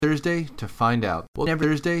Thursday to find out. We'll never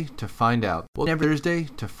Thursday to find out. We'll never Thursday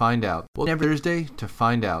to find out. We'll never Thursday to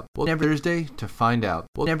find out. We'll never Thursday to find out.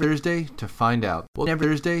 We'll never Thursday to find out. We'll never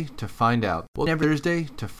Thursday to find out. We'll never Thursday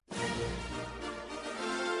to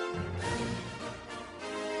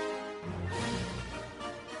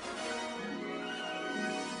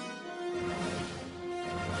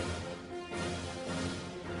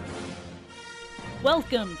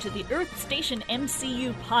Welcome to the Earth Station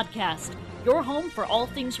MCU podcast, your home for all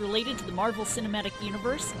things related to the Marvel Cinematic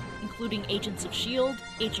Universe, including Agents of S.H.I.E.L.D.,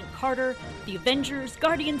 Agent Carter, The Avengers,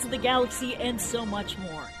 Guardians of the Galaxy, and so much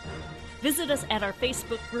more. Visit us at our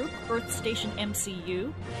Facebook group, Earth Station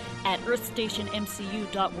MCU, at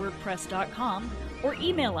earthstationmcu.wordpress.com, or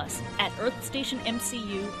email us at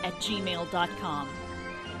earthstationmcu@gmail.com.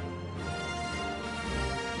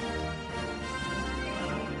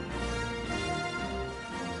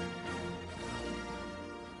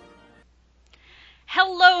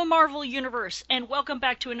 Hello, Marvel Universe, and welcome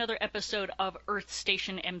back to another episode of Earth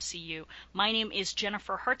Station MCU. My name is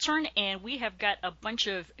Jennifer Hartshorn, and we have got a bunch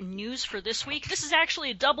of news for this week. This is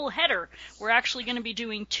actually a double header. We're actually going to be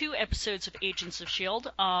doing 2 episodes of Agents of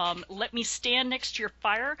S.H.I.E.L.D. Let me stand next to your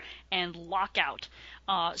fire and lock out.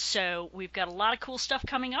 So we've got a lot of cool stuff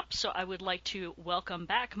coming up, so I would like to welcome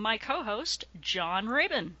back my co-host, John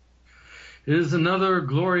Rabin. It is another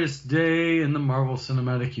glorious day in the Marvel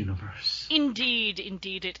Cinematic Universe.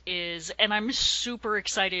 Indeed it is, and I'm super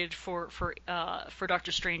excited for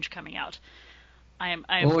Doctor Strange coming out. I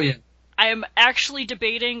am actually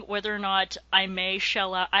debating whether or not I may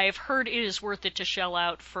shell out. I have heard it is worth it to shell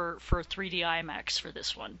out for 3D IMAX for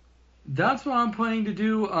this one. That's what I'm planning to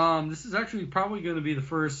do. This is actually probably going to be the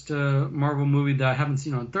first Marvel movie that I haven't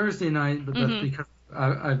seen on Thursday night, but that's because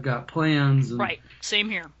I've got plans. And, right, same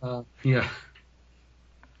here. Yeah.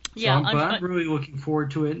 Yeah, but I'm really looking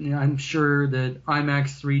forward to it, and I'm sure that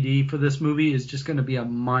IMAX 3D for this movie is just going to be a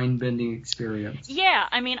mind-bending experience. Yeah,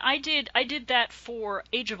 I mean, I did that for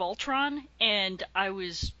Age of Ultron, and I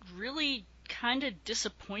was really kind of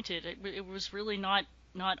disappointed. It was really not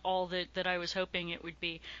all that I was hoping it would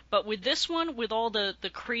be. But with this one, with all the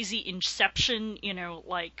crazy Inception,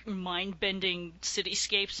 like mind-bending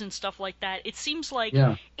cityscapes and stuff like that, it seems like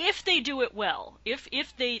if they do it well, if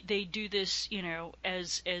they do this,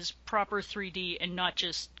 as proper 3D and not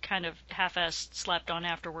just kind of half-assed slapped on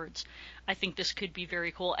afterwards, I think this could be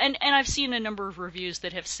very cool. And I've seen a number of reviews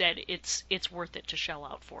that have said it's worth it to shell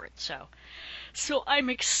out for it. So I'm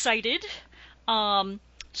excited.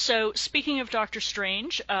 So, speaking of Doctor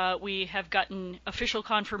Strange, we have gotten official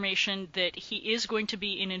confirmation that he is going to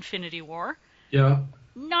be in Infinity War. Yeah.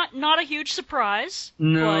 Not a huge surprise.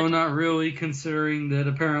 No, not really, considering that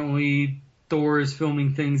apparently Thor is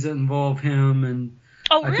filming things that involve him, and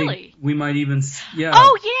oh, I really? think we might even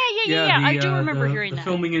Oh, yeah. I do remember hearing that.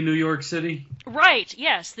 Filming in New York City. Right.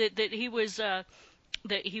 Yes, that he was.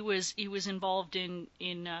 That he was involved in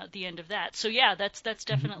the end of that. So yeah, that's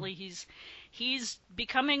definitely he's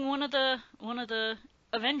becoming one of the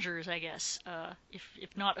Avengers, I guess.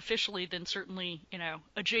 If not officially, then certainly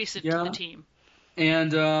adjacent to the team.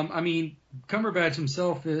 And I mean, Cumberbatch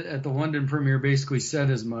himself at the London premiere basically said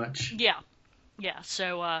as much. Yeah.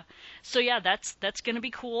 So yeah, that's going to be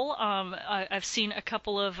cool. I've seen a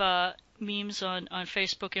couple of memes on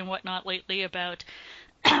Facebook and whatnot lately about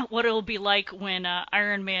what it'll be like when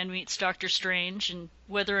Iron Man meets Doctor Strange, and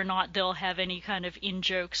whether or not they'll have any kind of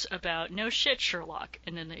in-jokes about "no shit, Sherlock,"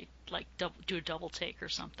 and then they do a double take or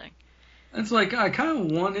something. It's like, I kind of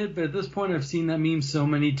want it, but at this point I've seen that meme so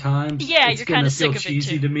many times. Yeah, you're kind of sick of it, too. It's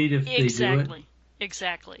going to feel cheesy to me if they do it.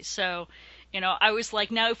 Exactly. So, I was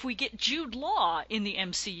like, now if we get Jude Law in the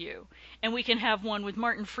MCU, and we can have one with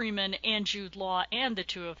Martin Freeman and Jude Law and the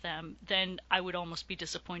two of them, then I would almost be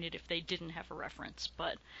disappointed if they didn't have a reference.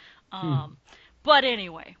 But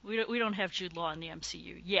anyway, we don't have Jude Law in the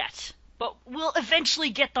MCU yet. But we'll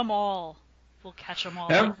eventually get them all. We'll catch them all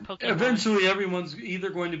like Pokemon. Eventually, everyone's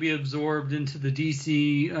either going to be absorbed into the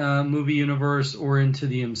DC movie universe or into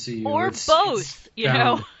the MCU. Or both,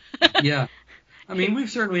 Yeah. I mean,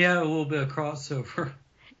 we've certainly had a little bit of crossover.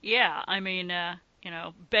 Yeah, I mean,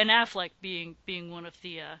 Ben Affleck being one of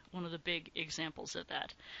the big examples of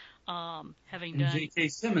that. Having done J.K.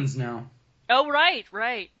 Simmons now. Oh,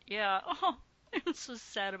 right, yeah. Oh, I'm so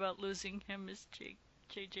sad about losing him as J.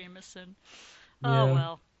 Jameson. Oh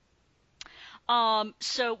Yeah. well.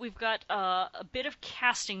 So we've got a bit of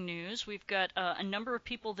casting news. We've got a number of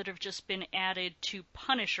people that have just been added to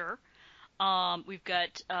Punisher. We've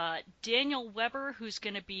got Daniel Weber, who's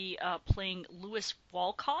going to be playing Lewis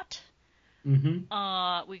Walcott.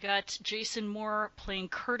 We got Jason Moore playing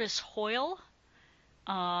Curtis Hoyle.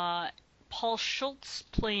 Paul Schultz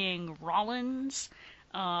playing Rollins,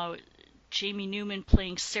 Jamie Newman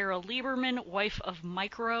playing Sarah Lieberman, wife of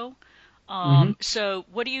Micro. So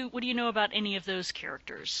what do you know about any of those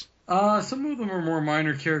characters? Some of them are more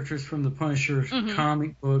minor characters from the Punisher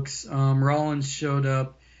comic books. Rollins showed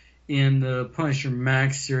up in the Punisher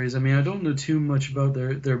Max series. I mean, I don't know too much about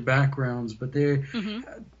their backgrounds, but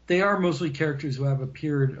they are mostly characters who have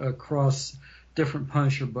appeared across different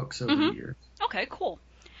Punisher books over the years. Okay, cool.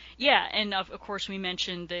 Yeah, and of course we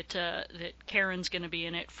mentioned that that Karen's going to be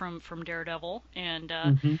in it from Daredevil, and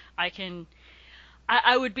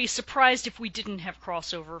I would be surprised if we didn't have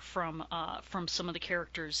crossover from some of the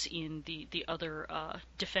characters in the other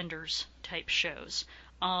Defenders type shows.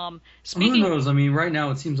 Who knows? I mean, right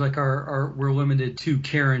now it seems like we're limited to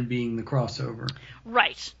Karen being the crossover.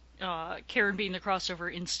 Right, Karen being the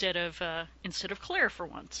crossover instead of Claire for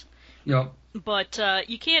once. Yep. But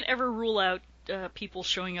you can't ever rule out people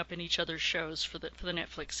showing up in each other's shows for the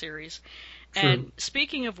Netflix series. True. And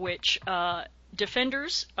speaking of which,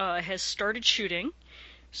 Defenders has started shooting,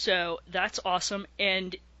 so that's awesome.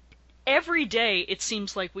 And every day it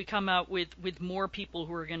seems like we come out with more people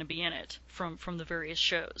who are going to be in it from the various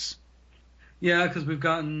shows. Yeah, because we've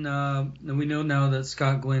gotten we know now that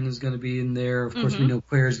Scott Glenn is going to be in there. Of course, we know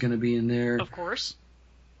Claire's going to be in there. Of course.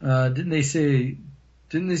 Didn't they say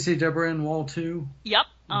Deborah Ann Wall too? Yep.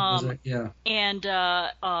 Yeah. And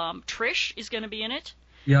Trish is going to be in it.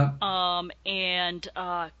 Yeah. And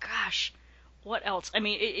gosh, what else? I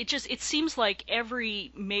mean, it seems like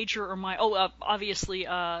every major or obviously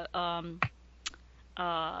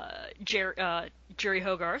Jerry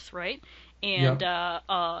Hogarth, right? And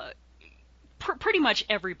pretty much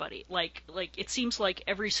everybody. Like it seems like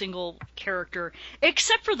every single character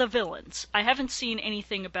except for the villains. I haven't seen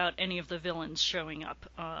anything about any of the villains showing up.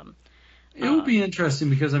 It will be interesting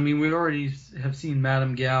because, I mean, we already have seen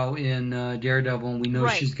Madame Gao in Daredevil, and we know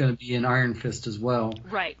she's going to be in Iron Fist as well.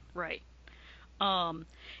 Right.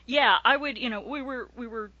 Yeah, I would, we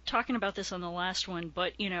were talking about this on the last one,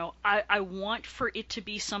 but, I want for it to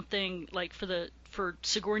be something like for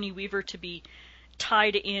Sigourney Weaver to be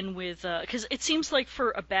tied in with, because it seems like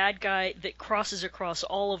for a bad guy that crosses across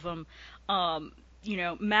all of them,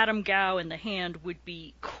 Madame Gao and the Hand would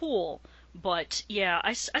be cool. But yeah,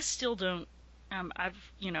 I still don't.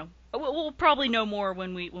 We'll probably know more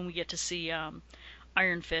when we get to see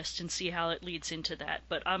Iron Fist and see how it leads into that.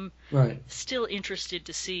 But I'm still interested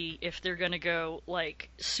to see if they're gonna go like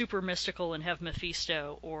super mystical and have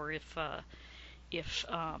Mephisto, or if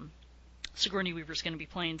Sigourney Weaver's gonna be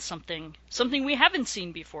playing something we haven't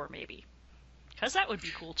seen before, maybe. Because that would be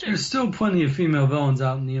cool too. There's still plenty of female villains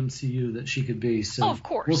out in the MCU that she could be. So of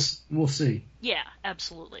course, we'll see. Yeah,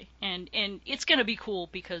 absolutely, and it's gonna be cool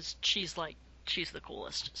because she's the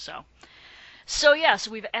coolest. So yeah, so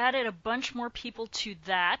we've added a bunch more people to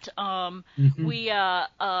that.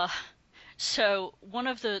 So one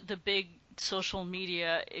of the big social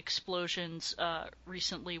media explosions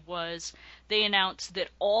recently was they announced that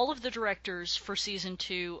all of the directors for season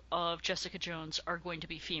 2 of Jessica Jones are going to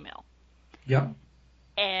be female. Yep.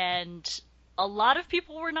 And a lot of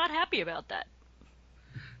people were not happy about that.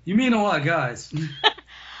 You mean a lot of guys?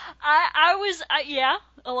 Yeah,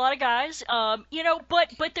 a lot of guys.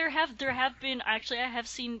 But there have been, actually, I have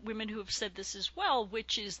seen women who have said this as well,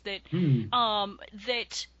 which is that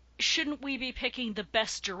that shouldn't we be picking the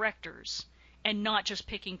best directors and not just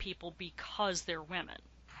picking people because they're women?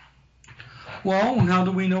 Well, how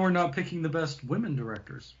do we know we're not picking the best women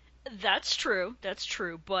directors? That's true.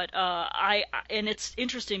 But and it's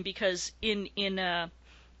interesting because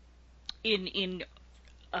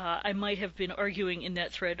I might have been arguing in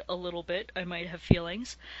that thread a little bit. I might have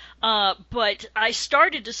feelings, but I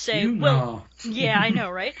started to say, yeah, I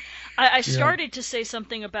know, right? I started to say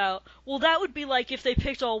something about, well, that would be like if they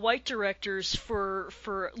picked all white directors for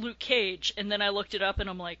Luke Cage, and then I looked it up and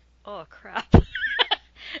I'm like, oh crap.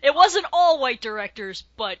 It wasn't all white directors,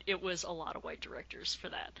 but it was a lot of white directors for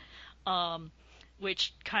that,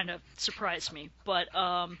 which kind of surprised me. But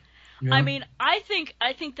yeah. I mean, I think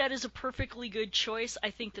that is a perfectly good choice.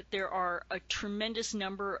 I think that there are a tremendous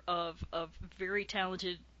number of very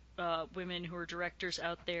talented women who are directors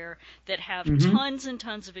out there that have tons and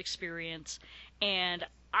tons of experience, and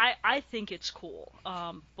I think it's cool.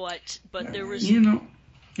 But there was, and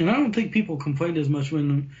I don't think people complained as much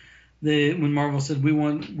when Marvel said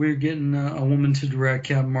we're getting a woman to direct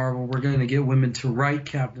Captain Marvel, we're going to get women to write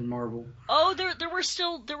Captain Marvel. Oh, there were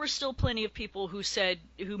still plenty of people who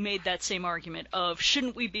made that same argument of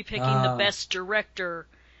shouldn't we be picking the best director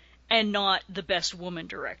and not the best woman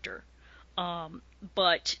director?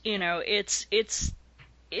 But it's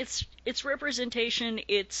it's representation.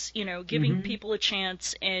 It's, giving people a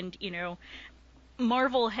chance, and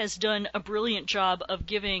Marvel has done a brilliant job of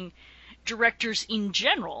giving directors in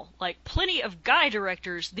general, like plenty of guy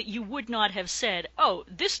directors that you would not have said, oh,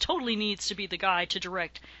 this totally needs to be the guy to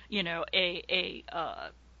direct, a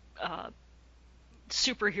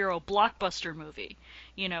superhero blockbuster movie.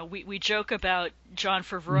 We joke about Jon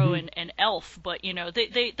Favreau and Elf, but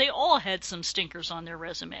they all had some stinkers on their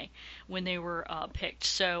resume when they were picked.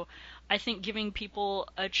 So I think giving people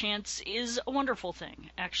a chance is a wonderful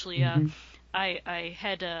thing. Actually, I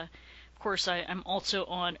had of course I'm also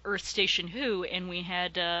on Earth Station Who, and we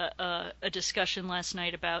had a discussion last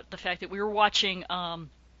night about the fact that we were watching an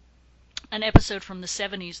episode from the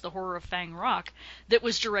 70s, The Horror of Fang Rock, that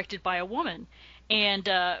was directed by a woman. And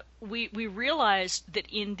we realized that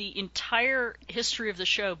in the entire history of the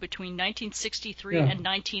show, between 1963 and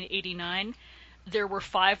 1989, there were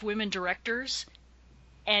 5 women directors,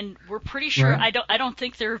 and we're pretty sure I don't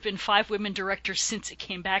think there have been 5 women directors since it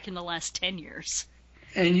came back in the last 10 years.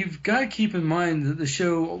 And you've got to keep in mind that the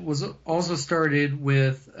show was also started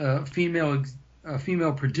with a female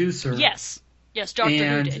producer. Yes, Dr.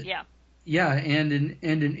 Who did, yeah. Yeah, and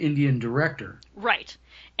an Indian director. Right.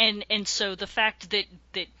 And so the fact that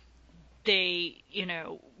they,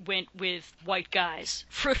 went with white guys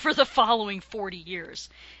for the following 40 years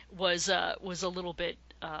was a little bit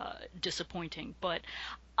disappointing. But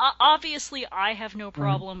obviously I have no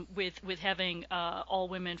problem with having all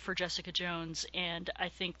women for Jessica Jones, and I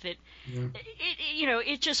think that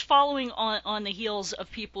it just following on the heels of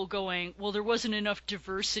people going, well, there wasn't enough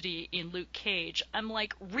diversity in Luke Cage. I'm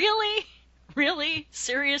like, really?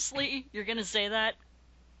 Seriously? You're going to say that?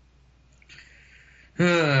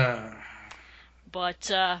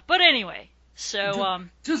 But anyway, so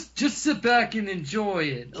just sit back and enjoy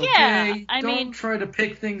it. Okay? Yeah, Don't try to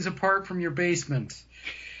pick things apart from your basement.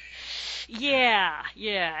 Yeah.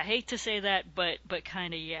 I hate to say that, but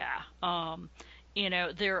kind of yeah. I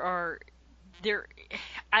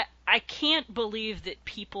can't believe that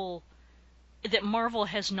Marvel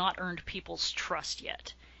has not earned people's trust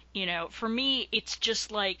yet. For me, it's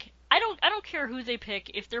just like, I don't care who they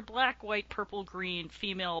pick. If they're black, white, purple, green,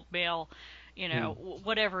 female, male,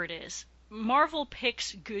 whatever it is. Marvel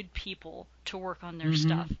picks good people to work on their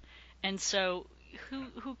stuff. And so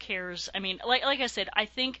who cares? I mean, like I said, I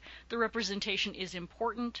think the representation is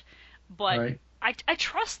important, but I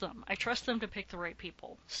trust them. I trust them to pick the right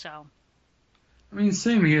people. So I mean,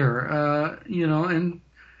 same here. And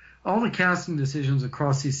all the casting decisions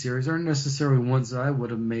across these series aren't necessarily ones that I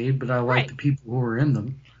would have made, but I like the people who are in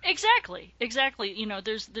them. Exactly.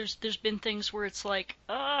 There's been things where it's like,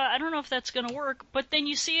 I don't know if that's going to work, but then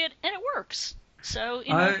you see it and it works. So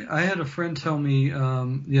I had a friend tell me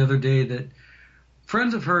the other day that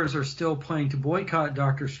friends of hers are still planning to boycott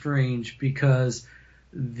Doctor Strange because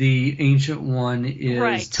the Ancient One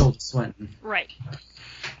is Tilda Swinton. Right.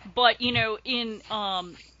 But in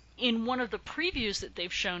one of the previews that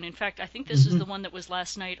they've shown, in fact, I think this is the one that was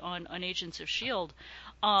last night on Agents of S.H.I.E.L.D.,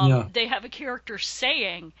 they have a character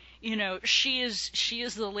saying, she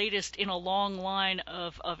is the latest in a long line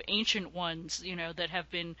of Ancient Ones, that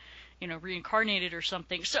have been, reincarnated or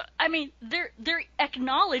something. So, I mean, they're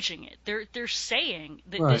acknowledging it. They're saying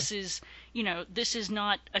that this is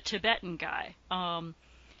not a Tibetan guy. And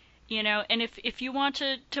if you want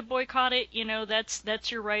to boycott it,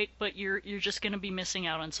 that's your right, but you're just going to be missing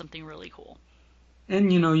out on something really cool.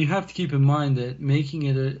 And you have to keep in mind that making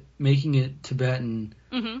it Tibetan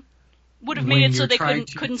would have made it so they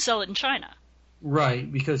couldn't sell it in China.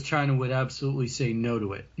 Right, because China would absolutely say no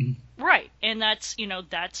to it. Right, and that's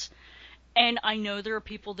and I know there are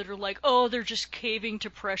people that are like, oh, they're just caving to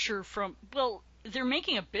pressure from, well, they're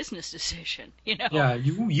making a business decision, Yeah,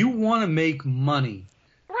 you want to make money.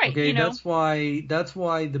 Right. Okay, that's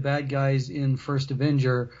why the bad guys in First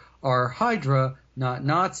Avenger are Hydra, not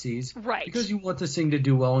Nazis. Right. Because you want this thing to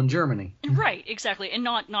do well in Germany. Right, exactly. And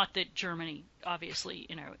not that Germany obviously,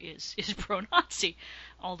 is pro-Nazi,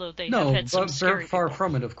 although they have had some scary they're far people.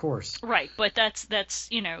 from it, of course. Right, but that's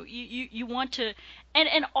you want to,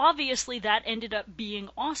 and obviously that ended up being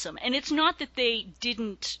awesome. And it's not that they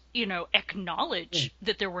didn't, acknowledge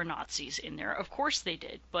that there were Nazis in there. Of course they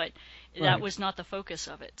did, but that was not the focus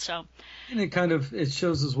of it. So, and it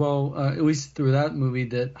shows as well, at least through that movie,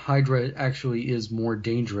 that Hydra actually is more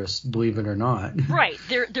dangerous, believe it or not. Right,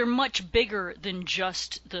 they're much bigger than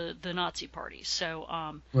just the Nazi party.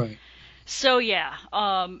 So right. So yeah.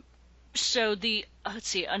 So let's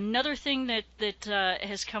see, another thing that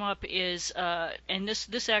has come up is and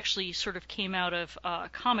this actually sort of came out of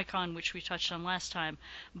Comic-Con, which we touched on last time,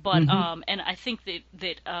 but and I think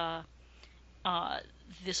that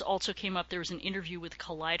this also came up. There was an interview with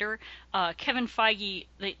Collider. Kevin Feige,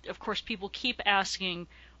 of course, people keep asking,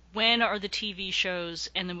 when are the TV shows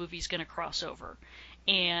and the movies going to cross over?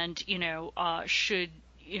 And, should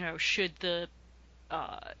the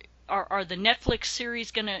are the Netflix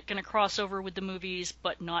series gonna cross over with the movies,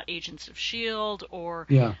 but not Agents of S.H.I.E.L.D., or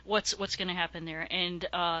what's going to happen there? And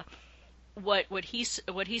what he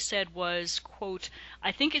said was, quote,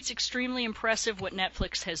 "I think it's extremely impressive what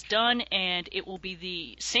Netflix has done, and it will be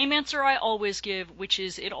the same answer I always give, which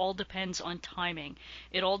is it all depends on timing.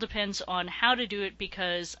 It all depends on how to do it,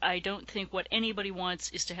 because I don't think what anybody wants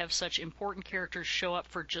is to have such important characters show up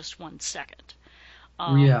for just 1 second."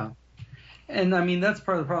 Yeah. And I mean, that's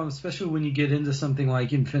part of the problem, especially when you get into something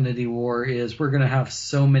like Infinity War, is we're going to have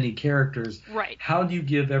so many characters. Right. How do you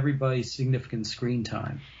give everybody significant screen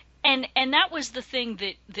time? And that was the thing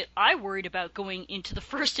that I worried about going into the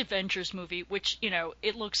first Avengers movie, which,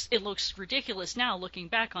 it looks ridiculous now looking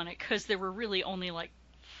back on it, because there were really only like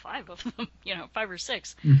 5 of them, 5 or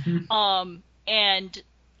 6. Mm-hmm. And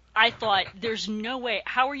I thought, there's no way,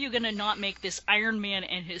 how are you going to not make this Iron Man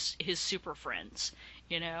and his super friends?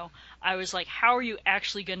 I was like, how are you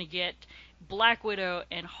actually going to get Black Widow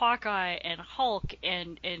and Hawkeye and Hulk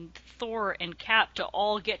and Thor and Cap to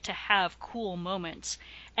all get to have cool moments?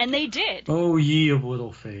 And they did. Oh, ye of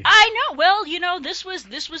little faith. I know. Well, this was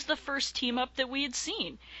the first team up that we had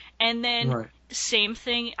seen. And then same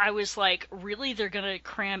thing, I was like, really, they're going to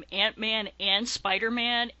cram Ant-Man and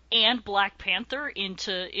Spider-Man and Black Panther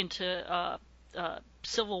into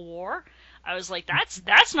Civil War? I was like,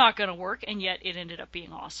 that's not going to work, and yet it ended up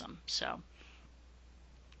being awesome. So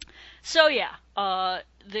yeah, I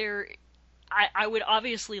would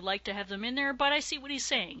obviously like to have them in there, but I see what he's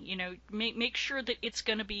saying. Make sure that it's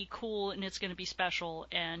going to be cool and it's going to be special,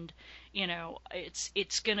 and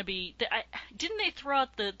it's going to be. Didn't they throw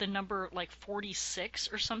out the number like 46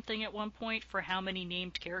 or something at one point for how many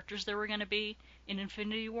named characters there were going to be in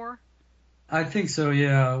Infinity War? I think so,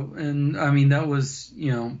 yeah. And I mean, that was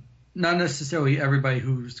not necessarily everybody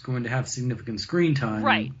who's going to have significant screen time.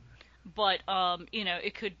 Right. But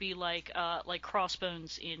it could be like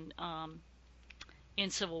Crossbones in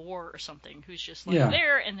Civil War or something, who's just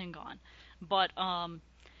there and then gone. But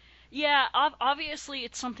obviously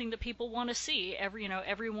it's something that people want to see.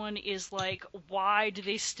 Everyone is like, why do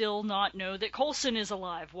they still not know that Coulson is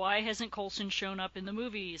alive? Why hasn't Coulson shown up in the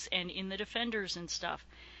movies and in the Defenders and stuff?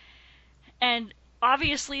 And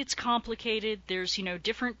obviously it's complicated. There's,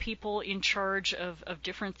 different people in charge of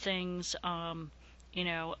different things.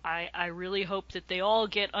 I really hope that they all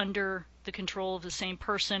get under the control of the same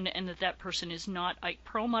person, and that person is not Ike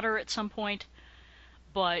Perlmutter at some point.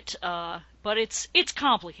 But it's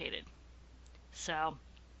complicated. So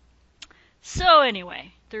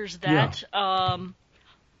anyway, there's that. Yeah.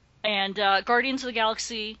 And Guardians of the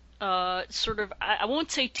Galaxy, sort of, I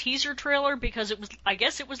won't say teaser trailer, because I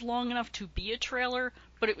guess it was long enough to be a trailer,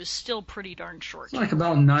 but it was still pretty darn short. It's like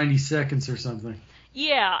about 90 seconds or something.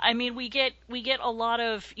 Yeah, I mean, we get a lot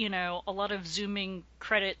of zooming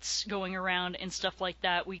credits going around and stuff like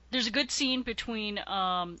that. There's a good scene between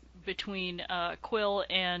Quill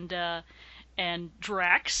and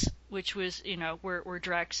Drax, which was, where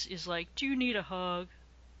Drax is like, "Do you need a hug?"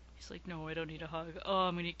 He's like, "No, I don't need a hug." "Oh,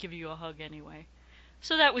 I'm gonna give you a hug anyway."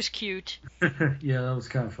 So that was cute. Yeah, that was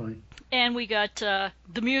kind of funny. And we got the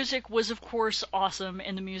music was, of course, awesome,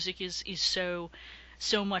 and the music is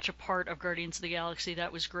so much a part of Guardians of the Galaxy.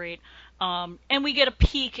 That was great. And we get a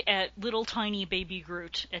peek at little tiny baby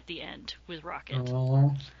Groot at the end with Rocket.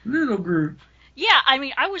 Oh, little Groot. Yeah, I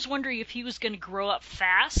mean, I was wondering if he was going to grow up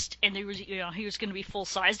fast and he was going to be full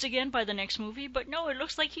sized again by the next movie, but no, it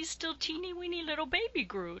looks like he's still teeny weeny little baby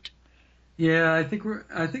Groot. Yeah, I think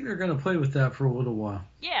they're going to play with that for a little while.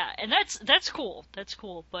 Yeah, and that's cool. That's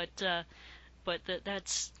cool, but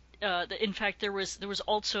that's. In fact, there was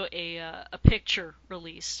also a picture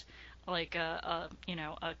released, like a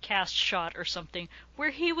cast shot or something, where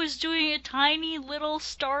he was doing a tiny little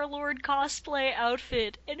Star-Lord cosplay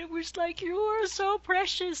outfit, and it was like, "You are so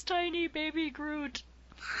precious, tiny baby Groot."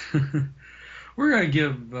 We're going to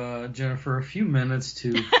give Jennifer a few minutes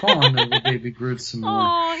to fawn over baby Groot some more.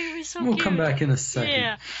 Oh, he was so cute. We'll come back in a second.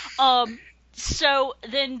 Yeah. So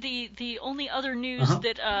then the only other news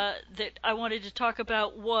that I wanted to talk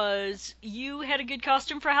about was you had a good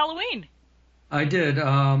costume for Halloween. I did.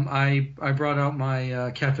 I brought out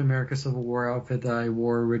my Captain America Civil War outfit that I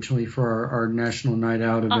wore originally for our National Night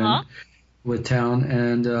Out event with Town,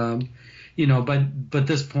 and but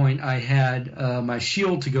this point I had my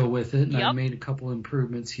shield to go with it, and I made a couple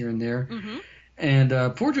improvements here and there. Mm-hmm. And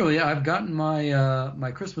fortunately, I've gotten my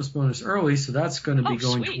my Christmas bonus early, so that's going to be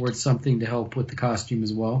going sweet. towards something to help with the costume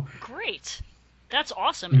as well. Great. That's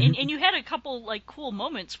awesome. Mm-hmm. And you had a couple like cool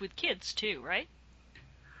moments with kids too, right?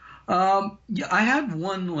 Yeah, I had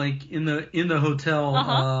one like in the hotel.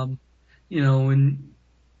 Uh-huh. You know, when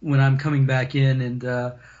I'm coming back in, and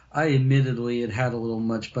I admittedly had a little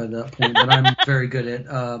much by that point, but I'm very good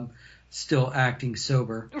at still acting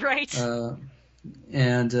sober. Right.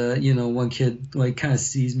 And you know, one kid like kind of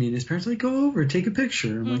sees me, and his parents like, go over, take a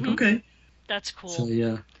picture. I'm like, okay. That's cool. So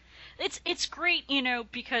yeah. It's great, you know,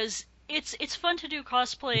 because it's fun to do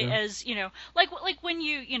cosplay as, you know, like when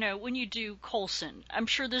you do Coulson. I'm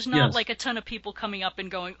sure there's not like a ton of people coming up and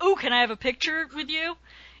going, "Oh, can I have a picture with you?"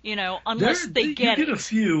 You know, unless they get you it. get a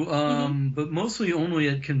few, but mostly only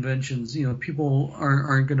at conventions. You know, people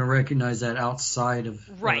aren't going to recognize that outside of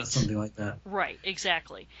something like that. Right,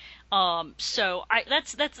 exactly. So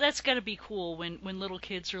that's got to be cool when little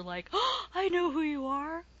kids are like, "Oh, I know who you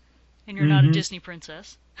are," and you're not a Disney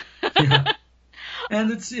princess. Yeah. And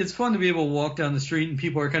it's fun to be able to walk down the street and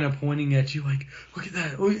people are kind of pointing at you like, look at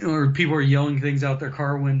that, or people are yelling things out their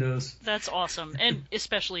car windows. That's awesome, and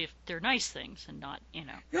especially if they're nice things and not, you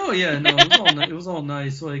know. Oh yeah, no, it was all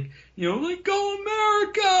nice, like, you know, like go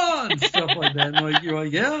America and stuff like that. And like you're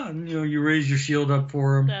like, yeah, and you know, you raise your shield up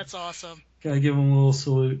for them. That's awesome. Gotta give them a little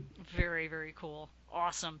salute. Very, very cool.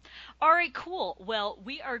 Awesome. All right, cool. Well,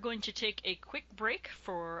 we are going to take a quick break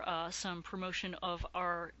for some promotion of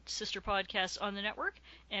our sister podcast on the network.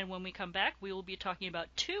 And when we come back, we will be talking about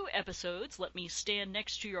 2 episodes, Let Me Stand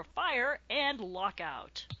Next to Your Fire and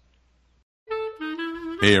Lockout.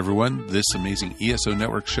 Hey everyone, this amazing ESO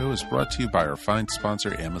Network show is brought to you by our fine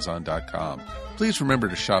sponsor, Amazon.com. Please remember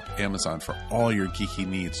to shop Amazon for all your geeky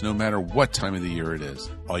needs, no matter what time of the year it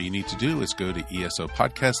is. All you need to do is go to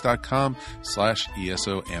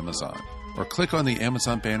esopodcast.com/ESO Amazon, or click on the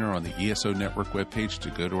Amazon banner on the ESO Network webpage to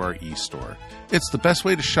go to our e-store. It's the best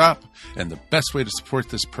way to shop and the best way to support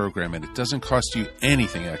this program, and it doesn't cost you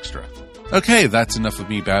anything extra. Okay, that's enough of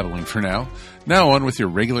me babbling for now. Now on with your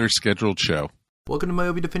regular scheduled show. Welcome to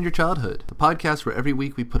Myobi Defend Your Childhood, the podcast where every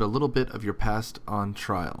week we put a little bit of your past on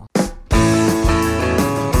trial.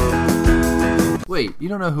 Wait, you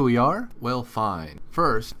don't know who we are? Well, fine.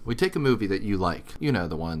 First, we take a movie that you like. You know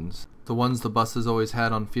the ones. The ones the buses always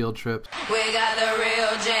had on field trips. We got the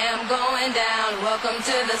real jam going down. Welcome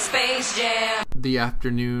to the Space Jam. The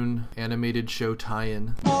afternoon animated show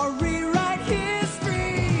tie-in. Or rewrite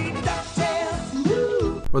history. DuckTales.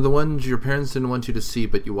 Woo. Or the ones your parents didn't want you to see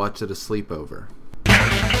but you watched at a sleepover.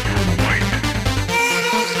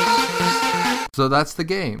 So that's the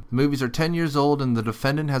game. The movies are 10 years old and the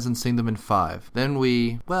defendant hasn't seen them in 5. Then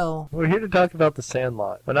we're here to talk about The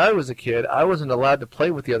Sandlot. When I was a kid, I wasn't allowed to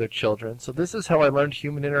play with the other children, so this is how I learned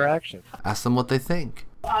human interaction. Ask them what they think.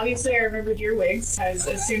 Obviously, I remembered your wigs, because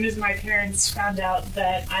as soon as my parents found out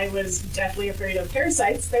that I was deathly afraid of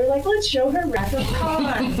parasites, they were like, let's show her Wrath of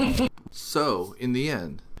Khan. So, in the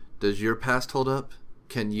end, does your past hold up?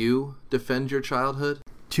 Can you defend your childhood?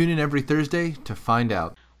 Tune in every Thursday to find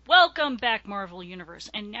out. Welcome back, Marvel Universe,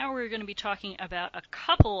 and now we're going to be talking about a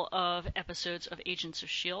couple of episodes of Agents of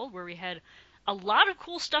S.H.I.E.L.D. where we had a lot of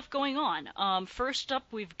cool stuff going on. First up,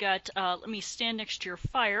 we've got Let Me Stand Next to Your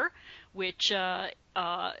Fire, which,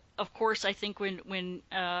 of course, I think when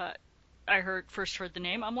I first heard the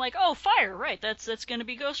name, I'm like, oh, Fire, right, that's going to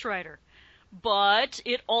be Ghost Rider. But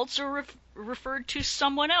it also referred to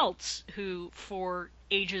someone else who, for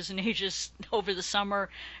ages and ages over the summer,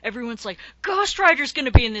 everyone's like, Ghost Rider's going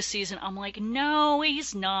to be in this season. I'm like, no,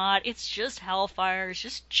 he's not. It's just Hellfire. It's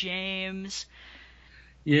just James.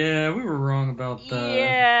 Yeah, we were wrong about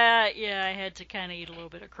that. Yeah, I had to kind of eat a little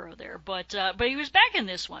bit of crow there. But he was back in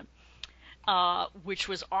this one, which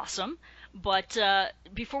was awesome. But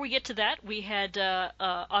before we get to that, we had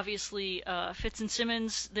obviously Fitz and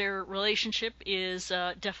Simmons. Their relationship is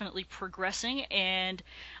definitely progressing, and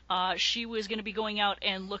she was going to be going out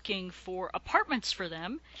and looking for apartments for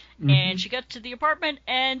them. Mm-hmm. And she got to the apartment,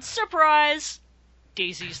 and surprise,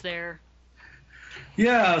 Daisy's there.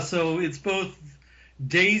 Yeah, so it's both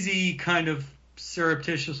Daisy kind of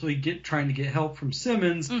surreptitiously trying to get help from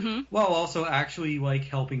Simmons, while also actually like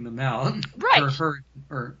helping them out. Right.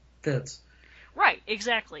 Or Fitz. Right,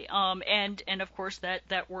 exactly. And of course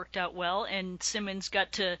that worked out well, and Simmons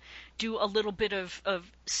got to do a little bit of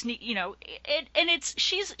sneak, you know, and it's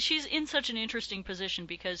she's in such an interesting position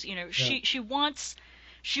because, you know, she wants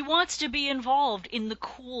to be involved in the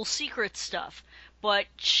cool secret stuff, but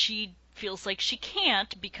she feels like she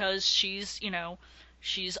can't because she's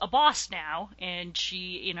a boss now, and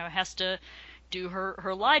she, you know, has to do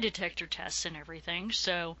her lie detector tests and everything.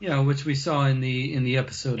 So yeah, which we saw in the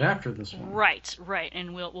episode after this one. Right,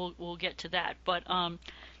 and we'll get to that. But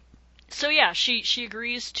so yeah, she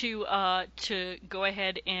agrees to go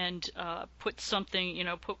ahead and put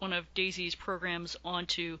one of Daisy's programs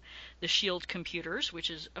onto the SHIELD computers, which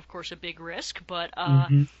is of course a big risk, but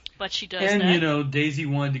she does and, that. And Daisy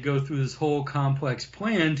wanted to go through this whole complex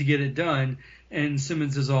plan to get it done, and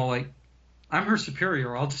Simmons is all like, I'm her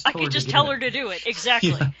superior. I'll just tell her to do it. Exactly.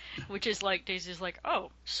 Yeah. Which is like, Daisy's like,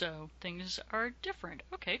 oh, so things are different.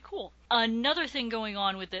 Okay, cool. Another thing going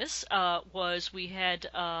on with this was we had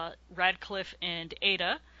Radcliffe and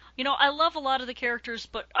Ada. I love a lot of the characters,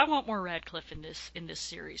 but I want more Radcliffe in this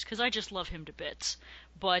series because I just love him to bits.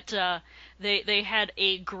 But they had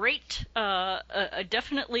a great,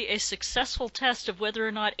 definitely a successful test of whether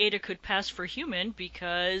or not Ada could pass for human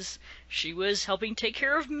because she was helping take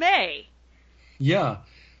care of May. Yeah,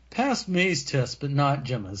 passed May's test, but not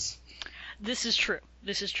Gemma's. This is true.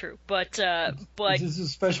 But this is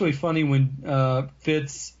especially funny when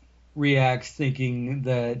Fitz reacts thinking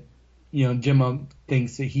that Gemma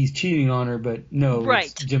thinks that he's cheating on her, but no,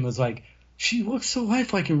 right. Gemma's like, she looks so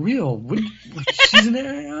lifelike and real. She's an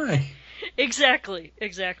AI. Exactly.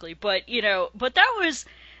 But that was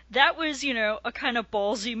a kind of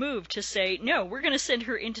ballsy move to say, no, we're going to send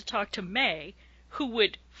her in to talk to May, who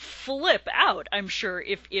would flip out, I'm sure,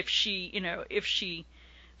 if she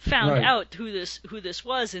found right. out who this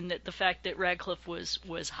was, and that the fact that Radcliffe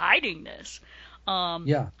was hiding this.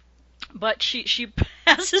 Yeah. But she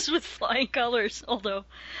passes with flying colors. Although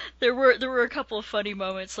there were a couple of funny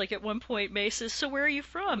moments. Like at one point, May says, "So where are you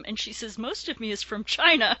from?" And she says, "Most of me is from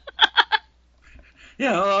China."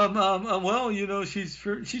 Yeah, well, she's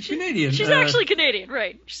Canadian. She's actually Canadian,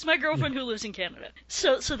 right? She's my girlfriend who lives in Canada.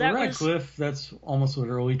 So that Radcliffe, that's almost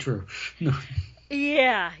literally true.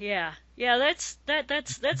 Yeah.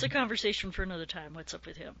 That's a conversation for another time. What's up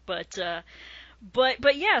with him? But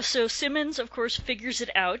yeah. So Simmons, of course, figures it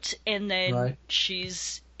out, and then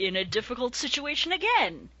she's in a difficult situation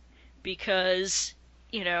again because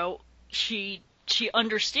she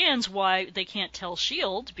understands why they can't tell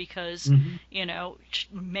SHIELD because,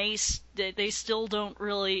 Mace, they still don't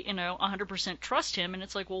really, 100% trust him. And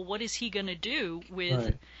it's like, well, what is he going to do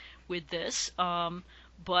with this?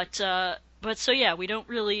 But so yeah, we don't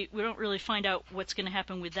really find out what's going to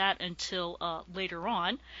happen with that until later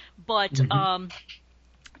on. But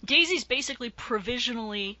Daisy's basically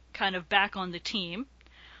provisionally kind of back on the team.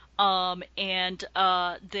 And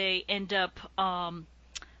they end up,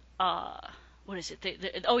 what is it?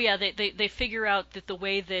 They figure out that the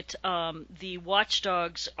way that the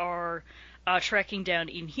watchdogs are tracking down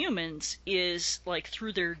Inhumans is like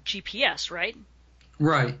through their GPS, right?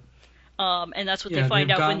 Right. And that's what they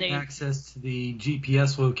find out when they access to the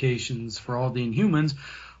GPS locations for all the Inhumans,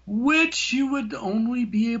 which you would only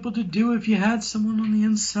be able to do if you had someone on the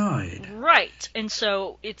inside. Right. And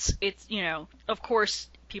so it's of course,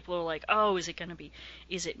 people are like, oh, is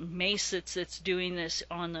it Mace that's doing this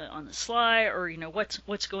on the sly, or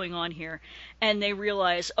what's going on here? And they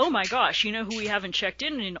realize, oh my gosh, who we haven't checked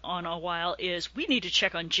in on a while is we need to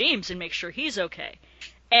check on James and make sure he's okay.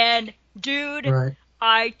 And dude, right.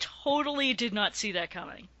 I totally did not see that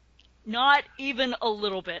coming. Not even a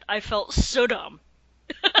little bit. I felt so dumb.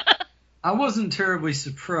 I wasn't terribly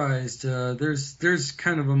surprised. There's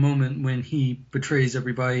kind of a moment when he betrays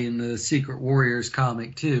everybody in the Secret Warriors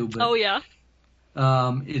comic too. But, oh yeah.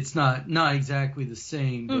 It's not exactly the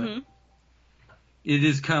same, but it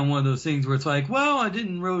is kind of one of those things where it's like, well, I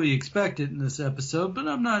didn't really expect it in this episode, but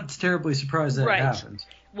I'm not terribly surprised that it happened.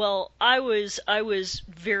 Well, I was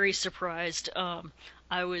very surprised.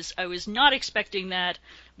 I was not expecting that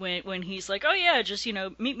when he's like, oh yeah, just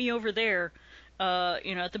meet me over there.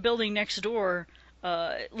 At the building next door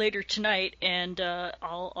later tonight, and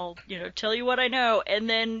I'll tell you what I know, and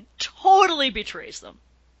then totally betrays them.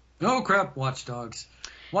 Oh crap! Watchdogs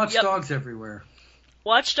everywhere.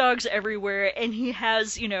 Watchdogs everywhere, and he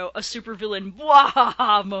has a supervillain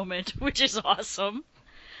blah moment, which is awesome.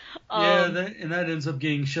 That ends up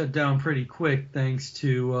getting shut down pretty quick thanks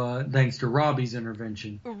to Robbie's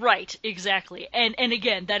intervention. Right, exactly, and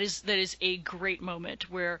again that is a great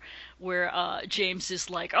moment where James is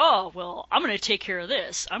like, oh well, I'm gonna take care of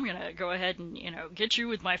this. I'm gonna go ahead and get you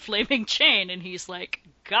with my flaming chain, and he's like,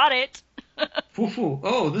 got it.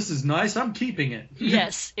 Oh, this is nice. I'm keeping it.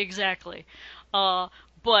 Yes, exactly.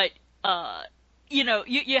 But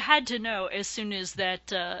you had to know as soon as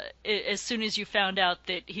you found out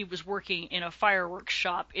that he was working in a fireworks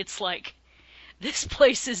shop, it's like, this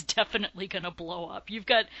place is definitely going to blow up. You've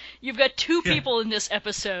got two people in this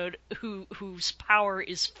episode whose power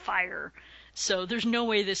is fire. So there's no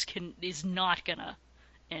way this is not gonna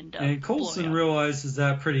end up. And Coulson realizes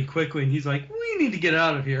that pretty quickly, and he's like, "We need to get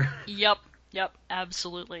out of here." Yep,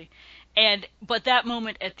 absolutely. But that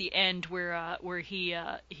moment at the end where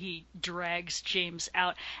he drags James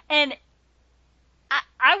out, and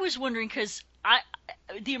I was wondering, because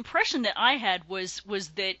the impression that I had was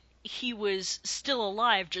that he was still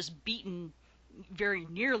alive, just beaten very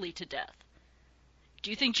nearly to death. Do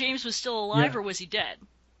you think James was still alive, or was he dead?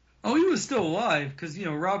 Oh, he was still alive, because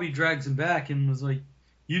Robbie drags him back and was like,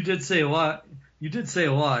 "You did say alive. You did say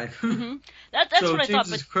alive." Mm-hmm. That's so what I thought.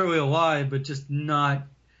 James is clearly alive, but just not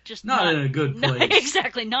in a good place. No,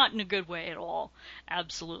 exactly, not in a good way at all.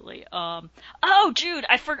 Absolutely. Oh, Jude,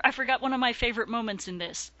 I forgot one of my favorite moments in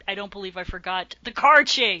this. I don't believe I forgot the car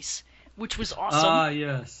chase, which was awesome.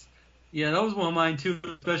 Yes. Yeah, that was one of mine too,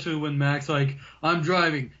 especially when Mac's like, "I'm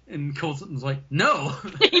driving," and Coulson's like, "No."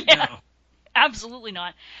 Yeah, no. Absolutely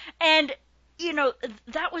not. And,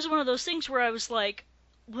 that was one of those things where I was like,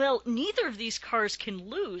 well, neither of these cars can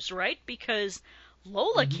lose, right? Because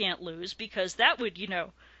Lola can't lose, because that would,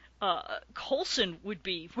 Coulson would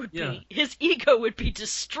be, his ego would be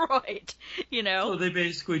destroyed, So they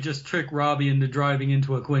basically just trick Robbie into driving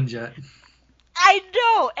into a Quinjet. I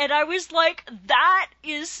know, and I was like, that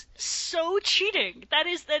is so cheating. That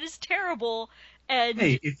is terrible. And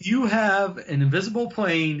hey, if you have an invisible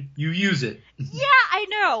plane, you use it. Yeah, I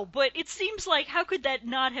know, but it seems like, how could that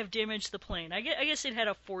not have damaged the plane? I guess it had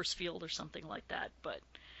a force field or something like that, but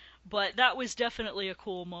that was definitely a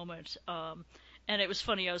cool moment. And it was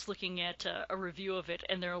funny, I was looking at a review of it,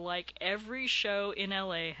 and they're like, every show in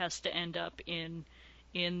LA has to end up in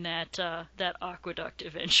that aqueduct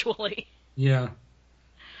eventually. Yeah.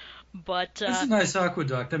 But it's a nice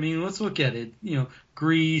aqueduct. I mean, let's look at it.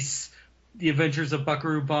 Grease, The Adventures of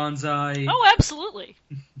Buckaroo Banzai. Oh, absolutely.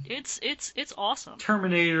 It's awesome.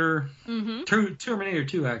 Terminator. Mm-hmm. Terminator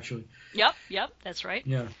 2, actually. Yep, that's right.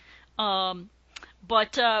 Yeah.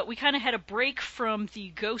 But we kind of had a break from the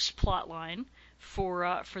Ghost plotline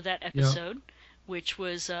for that episode, which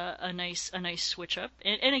was a nice switch up.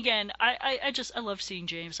 And again, I love seeing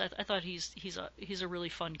James. I thought he's a really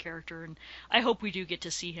fun character, and I hope we do get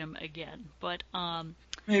to see him again. But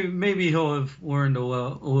maybe he'll have learned a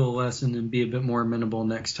little lesson and be a bit more amenable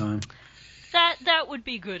next time. That would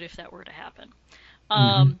be good if that were to happen.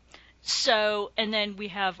 So, and then we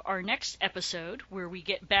have our next episode where we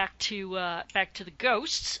get back to the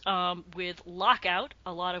ghosts with Lockout,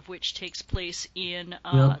 a lot of which takes place in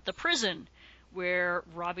the prison where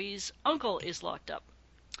Robbie's uncle is locked up.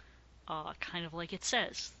 Kind of like it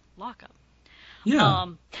says, lockup. Yeah.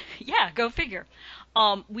 Go figure.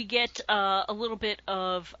 We get a little bit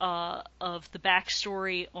of the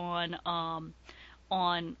backstory on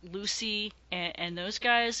Lucy and those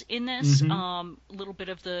guys in this. A little bit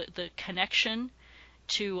of the connection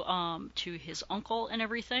to his uncle and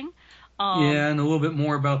everything. And a little bit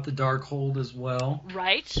more about the Darkhold as well.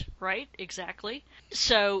 Right, exactly.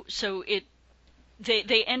 So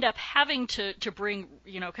they end up having to bring,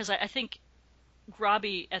 because I think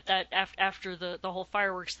Robbie at that after the whole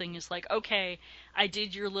fireworks thing is like, okay, I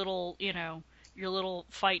did your little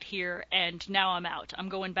fight here, and now I'm out. I'm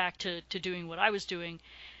going back to doing what I was doing.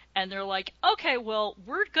 And they're like, okay, well,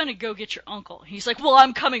 we're going to go get your uncle. He's like, well,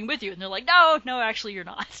 I'm coming with you. And they're like, no, actually, you're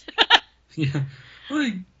not. Yeah.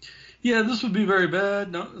 Well, yeah, this would be very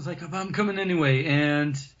bad. No, it's like, I'm coming anyway.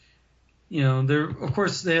 And, of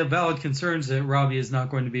course, they have valid concerns that Robbie is not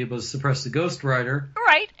going to be able to suppress the Ghost Rider.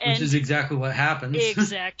 Right. Which is exactly what happens.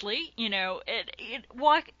 Exactly. In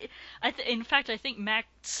fact, I think Mac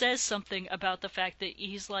says something about the fact that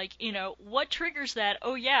he's like, what triggers that?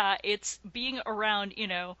 Oh, yeah, it's being around,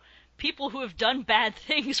 people who have done bad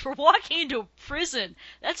things. We're walking into a prison.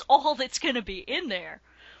 That's all that's going to be in there.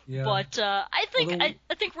 Yeah. But I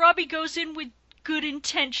think Robbie goes in with good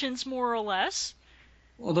intentions, more or less.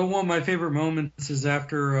 Although one of my favorite moments is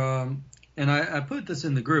after, and I put this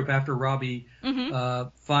in the group, after Robbie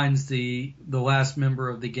finds the last member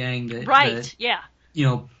of the gang that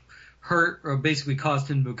hurt or basically caused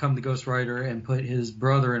him to become the Ghost Rider and put his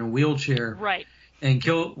brother in a wheelchair. Right. And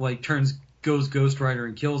goes Ghost Rider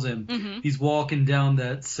and kills him. He's walking down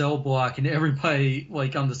that cell block, and everybody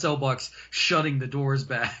on the cell block's shutting the doors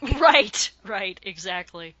back. Right,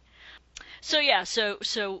 exactly.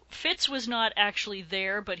 So Fitz was not actually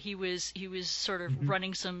there, but he was sort of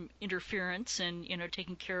running some interference and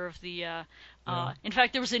taking care of the. In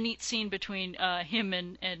fact, there was a neat scene between him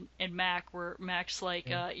and Mac where Mac's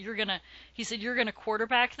like, he said you're gonna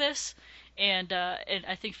quarterback this, and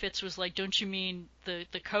I think Fitz was like, don't you mean the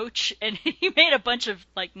coach? And he made a bunch of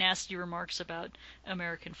nasty remarks about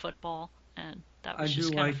American football. and that I was do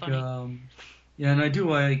just kind like, of funny. yeah, and I do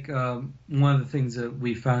like one of the things that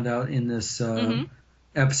we found out in this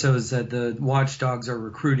episode is that the watchdogs are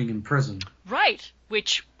recruiting in prison. Right,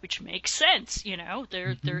 which makes sense. You know,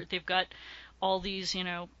 they've got all these, you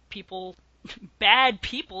know, people, bad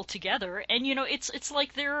people together, and you know, it's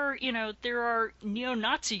like there are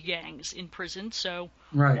neo-Nazi gangs in prison, so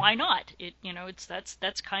Right. why not? It, you know,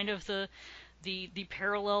 that's kind of the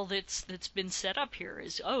parallel that's been set up here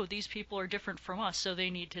is, oh, these people are different from us, so they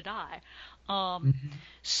need to die.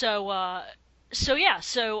 So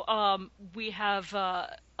we have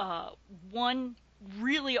one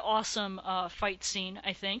really awesome fight scene,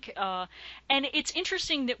 I think, and it's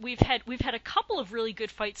interesting that we've had a couple of really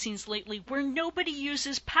good fight scenes lately where nobody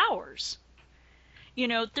uses powers. You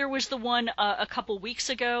know, there was the one a couple weeks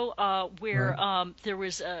ago where there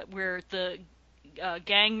was where the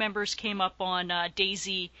gang members came up on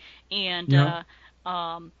Daisy and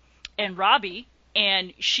Robbie,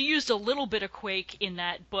 and she used a little bit of Quake in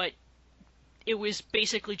that, but it was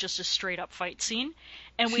basically just a straight up fight scene.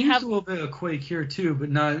 And she used a little bit of Quake here too, but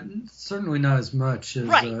certainly not as much as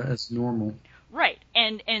as normal. Right,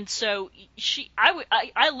 and so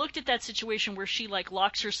I looked at that situation where she like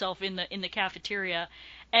locks herself in the cafeteria,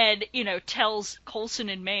 and you know tells Coulson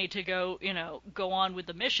and May to go on with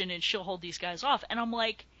the mission, and she'll hold these guys off, and I'm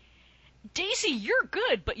like, Daisy, you're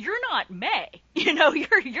good, but you're not May. You know,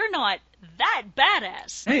 you're not that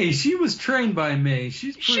badass. Hey, she was trained by May.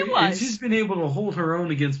 She was. And she's been able to hold her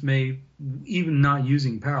own against May, even not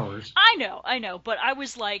using powers. I know, but I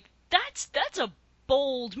was like, that's a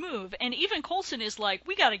bold move, and even Coulson is like,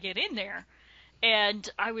 we got to get in there, and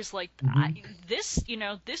I was like,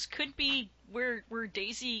 this could be where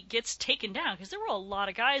Daisy gets taken down, because there were a lot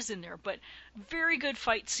of guys in there, but very good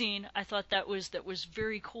fight scene. I thought that was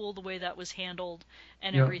very cool the way that was handled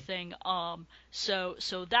and everything. So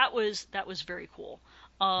that was very cool.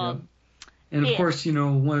 And of course, you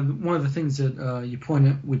know, one of the things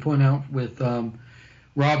that we point out with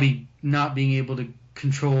Robbie not being able to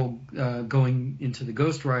control going into the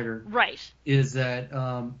Ghost Rider, right, is that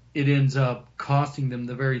it ends up costing them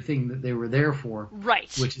the very thing that they were there for, right,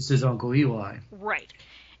 which is his Uncle Eli, right,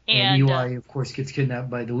 and Eli of course gets kidnapped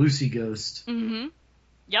by the Lucy ghost. Mm-hmm.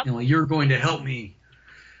 Yep. And like, you're going to help me,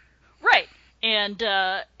 right, and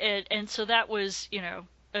so that was, you know,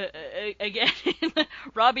 again,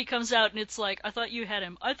 Robbie comes out and it's like, I thought you had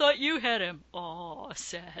him. Oh,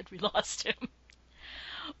 sad, we lost him.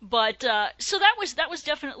 But so that was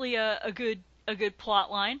definitely a good plot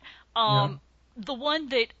line. The one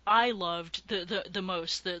that I loved the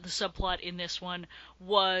most, the subplot in this one,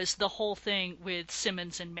 was the whole thing with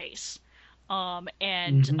Simmons and Mace. You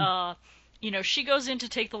know, she goes in to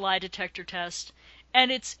take the lie detector test, and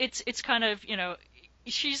it's kind of, you know,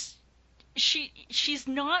 she's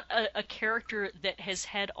not a character that has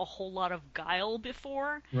had a whole lot of guile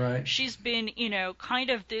before. Right. She's been, you know, kind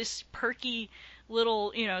of this perky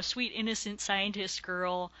little, you know, sweet innocent scientist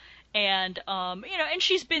girl, and you know, and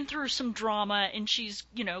she's been through some drama, and she's,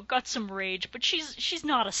 you know, got some rage, but she's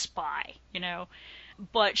not a spy, you know.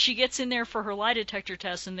 But she gets in there for her lie detector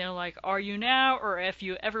test, and they're like, are you now, or have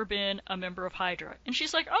you ever been a member of Hydra? And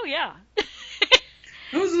she's like, oh yeah.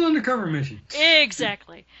 It was an undercover mission.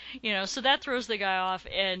 Exactly. You know, so that throws the guy off,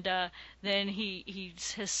 and then he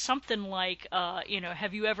says something like, you know,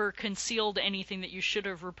 have you ever concealed anything that you should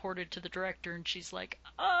have reported to the director? And she's like,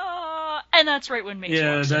 and that's right when Mace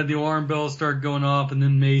walks in. The alarm bells start going off, and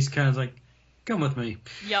then Mace kind of like, come with me.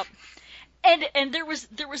 Yep. And there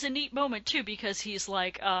was a neat moment too, because he's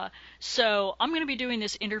like, so I'm going to be doing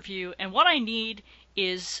this interview, and what I need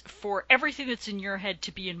is for everything that's in your head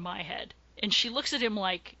to be in my head. And she looks at him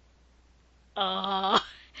like, and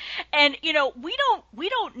you know, we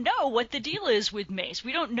don't know what the deal is with Mace.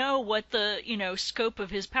 We don't know what the, you know, scope of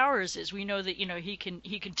his powers is. We know that, you know, he can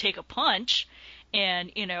take a punch,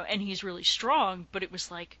 and, you know, and he's really strong. But it was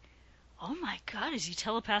like, oh my God, is he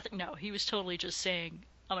telepathic? No, he was totally just saying,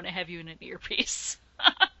 I'm gonna have you in an earpiece.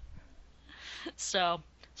 So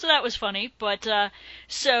that was funny, but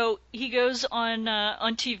so he goes on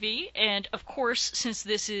TV, and of course, since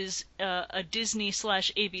this is a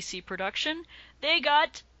Disney/ABC production, they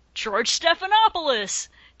got George Stephanopoulos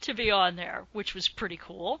to be on there, which was pretty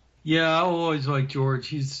cool. Yeah, I always like George.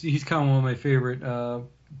 He's kind of one of my favorite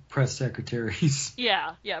press secretaries.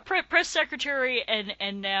 Yeah, press secretary,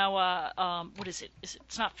 and now what is it?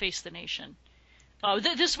 It's not Face the Nation. Oh,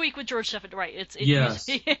 This Week with George Stephanopoulos. Right, yes.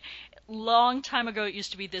 Long time ago, it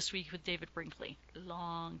used to be This Week with David Brinkley.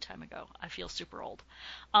 Long time ago. I feel super old.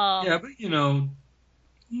 Yeah, but you know,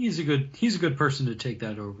 he's a good person to take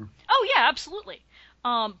that over. Oh yeah, absolutely.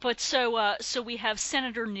 But so we have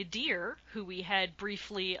Senator Nadir, who we had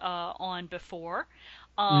briefly on before,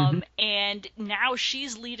 and now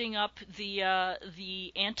she's leading up the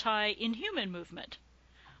anti-Inhuman movement.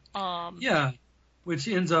 Yeah, which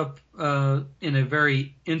ends up in a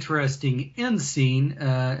very interesting end scene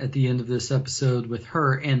at the end of this episode with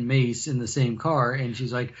her and Mace in the same car, and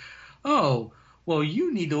she's like, "Oh, well,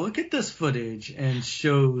 you need to look at this footage," and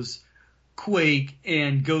shows Quake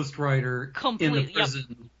and Ghost Rider in the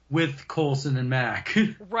prison with Coulson and Mac.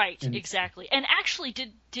 Right, exactly. And actually,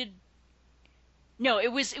 no,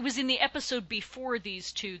 it was in the episode before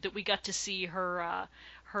these two that we got to see her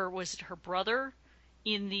brother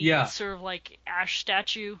in the sort of like ash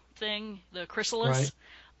statue thing, the chrysalis.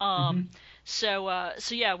 Right. So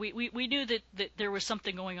yeah, we knew that there was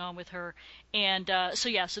something going on with her, and so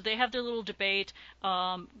they have their little debate.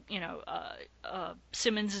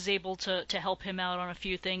 Simmons is able to help him out on a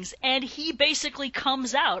few things, and he basically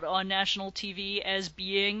comes out on national TV as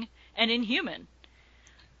being an Inhuman.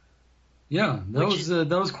 Yeah,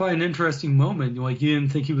 that was quite an interesting moment. Like, you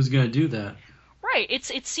didn't think he was going to do that. Right.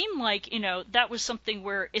 It seemed like, that was something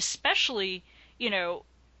where, especially,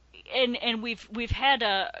 and we've had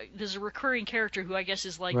there's a recurring character who I guess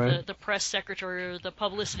is like the press secretary or the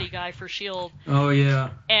publicity guy for S.H.I.E.L.D. Oh, yeah.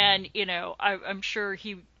 And, I'm sure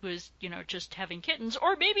he was, just having kittens,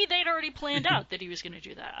 or maybe they'd already planned out that he was going to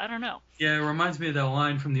do that. I don't know. Yeah, it reminds me of that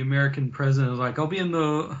line from the American president. It was like, I'll be in the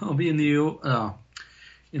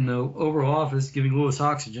Oval Office giving Lewis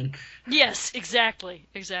oxygen. Yes, exactly.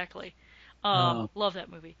 Love that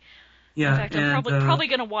movie. Yeah, in fact, I'm probably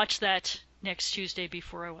going to watch that next Tuesday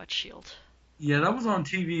before I watch S.H.I.E.L.D. Yeah, that was on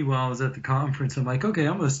TV while I was at the conference. I'm like, okay,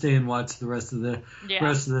 I'm going to stay and watch the rest of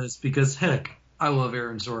this because, heck, I love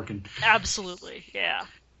Aaron Sorkin. Absolutely, yeah.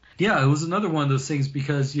 Yeah, it was another one of those things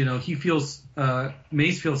because, he feels,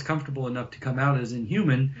 Mace feels comfortable enough to come out as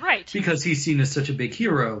Inhuman. Right. Because he's seen as such a big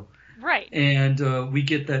hero. Right. And we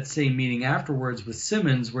get that same meeting afterwards with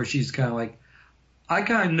Simmons where she's kind of like, I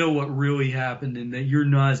kind of know what really happened and that you're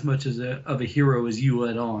not as much of a hero as you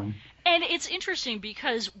let on. And it's interesting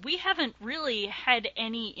because we haven't really had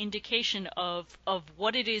any indication of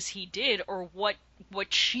what it is he did or what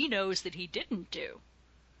she knows that he didn't do.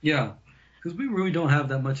 Yeah, because we really don't have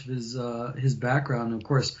that much of his background. Of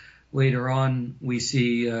course, later on we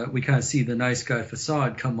kind of see the nice guy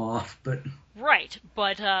facade come off, but. Right,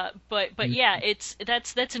 but yeah,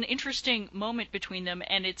 that's an interesting moment between them,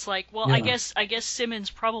 and it's like, well, yeah. I guess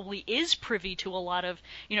Simmons probably is privy to a lot of,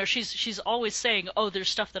 she's always saying, oh, there's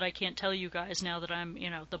stuff that I can't tell you guys now that I'm,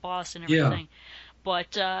 the boss and everything. Yeah.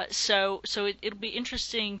 But so it'll be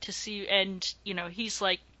interesting to see, and he's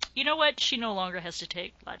like, you know what, she no longer has to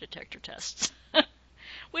take lie detector tests,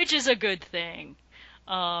 which is a good thing.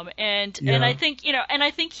 And I think, and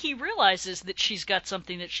I think he realizes that she's got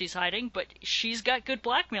something that she's hiding, but she's got good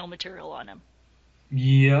blackmail material on him.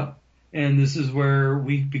 Yeah. And this is where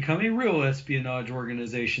we become a real espionage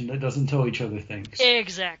organization that doesn't tell each other things.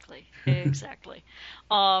 Exactly.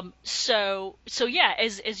 So yeah,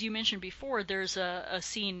 as you mentioned before, there's a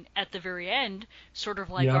scene at the very end, sort of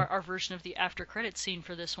like our version of the after credits scene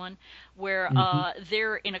for this one, where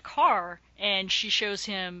they're in a car and she shows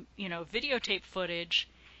him, videotape footage,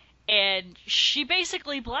 and she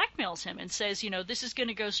basically blackmails him and says, this is going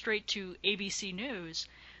to go straight to ABC News,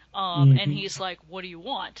 and he's like, what do you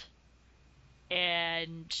want?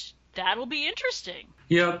 And that'll be interesting.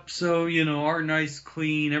 Yep. So, our nice,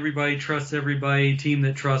 clean, everybody trusts everybody, team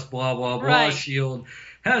that trusts, blah, blah, blah, right. S.H.I.E.L.D.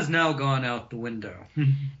 has now gone out the window.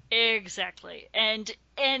 Exactly. And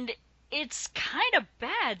it's kind of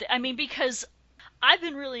bad. I mean, because I've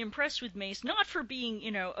been really impressed with Mace, not for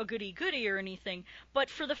being, a goody-goody or anything, but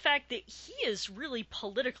for the fact that he is really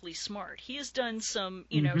politically smart. He has done some,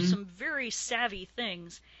 some very savvy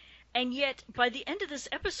things. And yet, by the end of this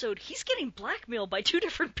episode, he's getting blackmailed by two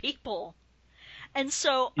different people. And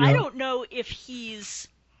so, I don't know if he's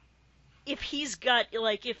got,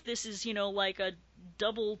 like, if this is, like a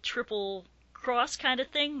double, triple cross kind of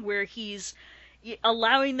thing, where he's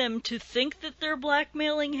allowing them to think that they're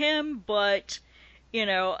blackmailing him, but,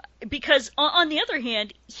 because, on the other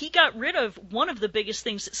hand, he got rid of one of the biggest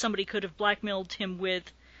things that somebody could have blackmailed him with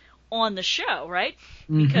on the show, right?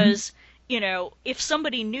 Because... if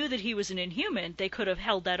somebody knew that he was an Inhuman, they could have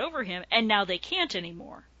held that over him, and now they can't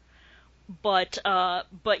anymore. But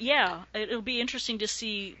yeah, it'll be interesting to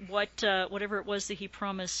see whatever it was that he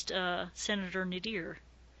promised Senator Nadir.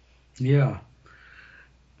 Yeah,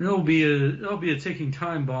 it'll be a ticking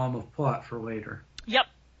time bomb of plot for later. Yep,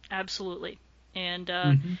 absolutely. and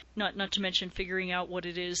not to mention figuring out what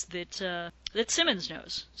it is that Simmons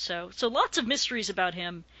knows. So lots of mysteries about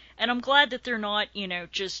him, and I'm glad that they're not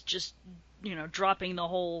just dropping the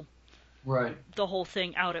whole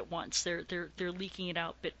thing out at once. They're leaking it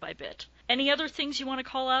out bit by bit. Any other things you want to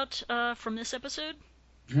call out from this episode?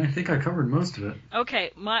 I think I covered most of it.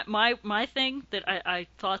 Okay, my thing that I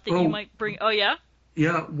thought that you might bring. Oh yeah.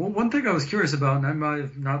 Yeah, one thing I was curious about, and I might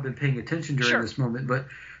have not been paying attention during this moment, but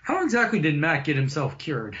how exactly did Matt get himself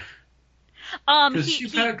cured?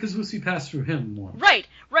 Because Lucy passed through him once.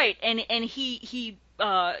 Right, and he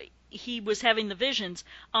was having the visions.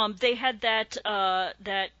 They had that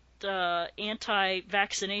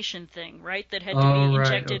anti-vaccination thing, right? That had to be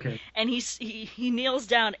injected, okay. And he kneels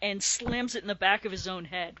down and slams it in the back of his own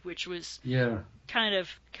head, which was kind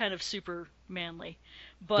of super manly.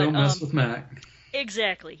 But don't mess with Matt.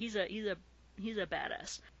 Exactly, he's a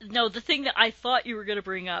badass. No, the thing that I thought you were going to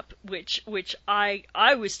bring up, which I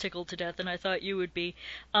was tickled to death, and I thought you would be,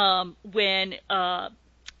 when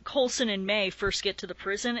Coulson and May first get to the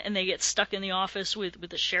prison and they get stuck in the office with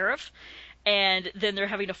the sheriff, and then they're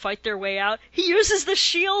having to fight their way out. He uses the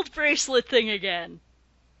shield bracelet thing again.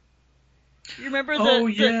 You remember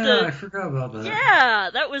I forgot about that. Yeah,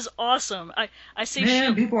 that was awesome. I say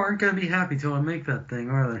man, people aren't going to be happy till I make that thing,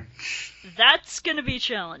 are they? That's going to be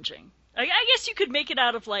challenging. I guess you could make it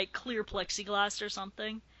out of like clear plexiglass or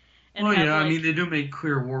something. And I mean they do make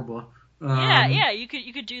clear Warba. You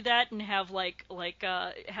could do that and have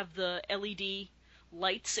have the LED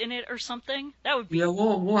lights in it or something. That would be. Yeah,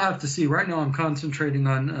 we'll have to see. Right now I'm concentrating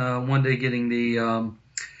on one day getting the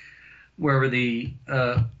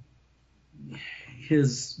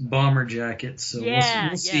his bomber jacket. So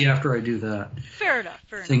we'll see after I do that. Fair enough.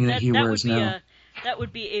 Thing that he wears now. That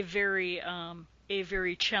would be a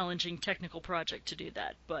very challenging technical project to do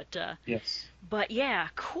that, but yes. But yeah,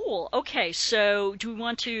 cool. Okay, so do we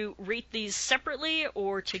want to rate these separately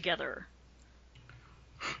or together?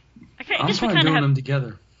 Okay, I guess we kind of have them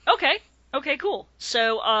together. Okay, cool.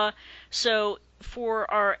 So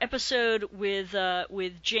for our episode with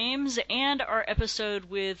James and our episode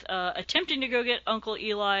with attempting to go get Uncle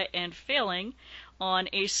Eli and failing, on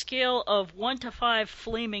a scale of 1 to 5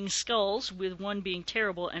 flaming skulls, with 1 being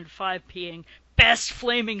terrible and 5 being best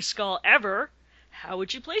flaming skull ever, how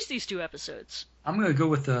would you place these 2 episodes? I'm going to go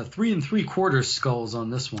with 3 3/4 skulls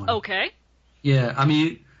on this one. Okay. Yeah, I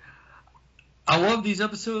mean, I love these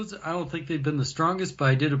episodes. I don't think they've been the strongest, but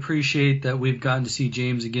I did appreciate that we've gotten to see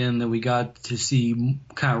James again, that we got to see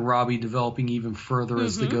kind of Robbie developing even further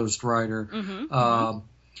as the Ghost Rider.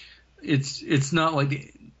 It's not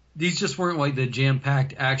like these just weren't like the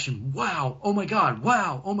jam-packed action, wow, oh my god,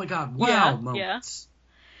 wow, oh my god, wow moments.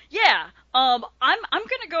 Yeah. I'm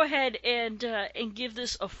gonna go ahead and give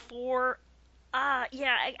this a 4. I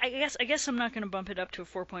guess I'm not gonna bump it up to a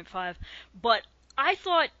 4.5, but I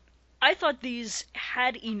thought these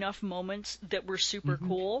had enough moments that were super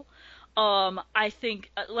cool. I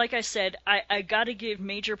think, like I said, I gotta give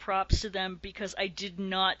major props to them because I did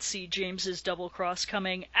not see James's double cross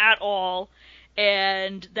coming at all.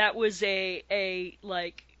 And that was a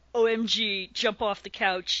like OMG, jump off the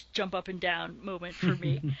couch, jump up and down moment for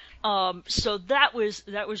me. So that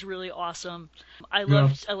was really awesome. I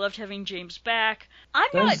loved having James back.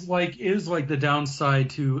 Is like the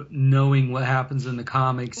downside to knowing what happens in the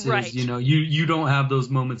comics is you don't have those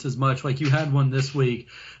moments as much. Like you had one this week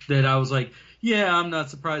that I was like, yeah, I'm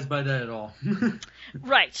not surprised by that at all.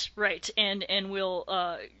 Right. And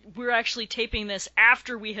we're actually taping this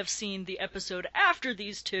after we have seen the episode after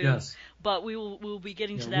these 2. Yes. But we'll be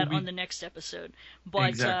getting to that on the next episode. But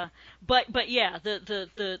exactly. but yeah,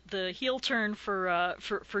 the heel turn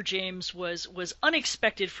for James was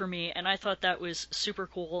unexpected for me, and I thought that was super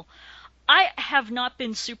cool. I have not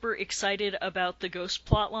been super excited about the Ghost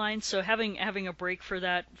plotline, so having a break from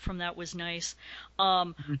that was nice.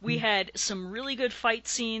 We had some really good fight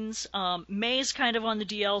scenes. May's kind of on the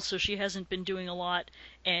DL, so she hasn't been doing a lot,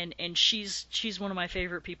 and she's one of my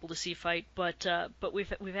favorite people to see fight. But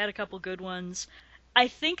we've had a couple good ones. I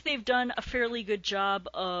think they've done a fairly good job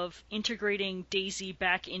of integrating Daisy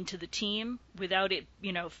back into the team without it,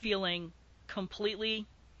 feeling completely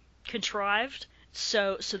contrived.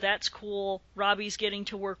 So that's cool. Robbie's getting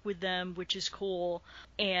to work with them, which is cool.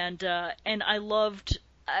 And I loved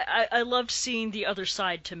seeing the other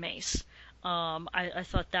side to Mace. I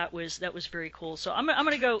thought that was very cool. So I'm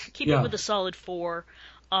gonna go keep it with a solid 4.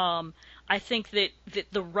 I think that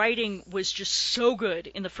the writing was just so good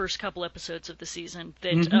in the first couple episodes of the season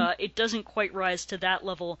that it doesn't quite rise to that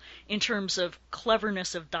level in terms of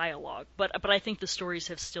cleverness of dialogue. But I think the stories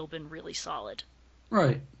have still been really solid.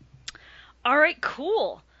 Right. All right,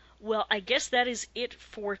 cool. Well, I guess that is it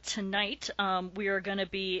for tonight. We are going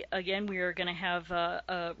to have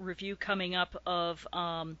a review coming up of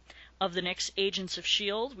the next Agents of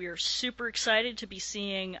S.H.I.E.L.D. We are super excited to be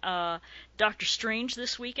seeing Doctor Strange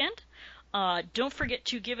this weekend. Don't forget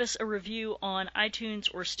to give us a review on iTunes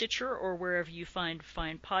or Stitcher or wherever you find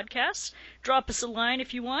podcasts. Drop us a line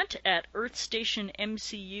if you want at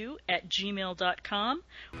earthstationmcu@gmail.com,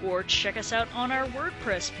 or check us out on our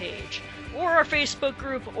WordPress page or our Facebook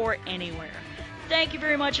group or anywhere. Thank you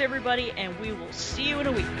very much, everybody, and we will see you in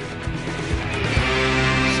a week.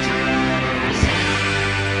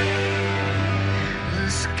 The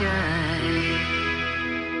sky.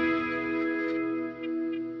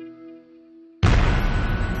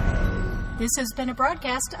 This has been a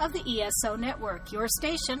broadcast of the ESO Network, your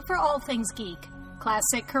station for all things geek,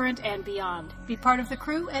 classic, current, and beyond. Be part of the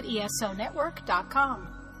crew at ESONetwork.com.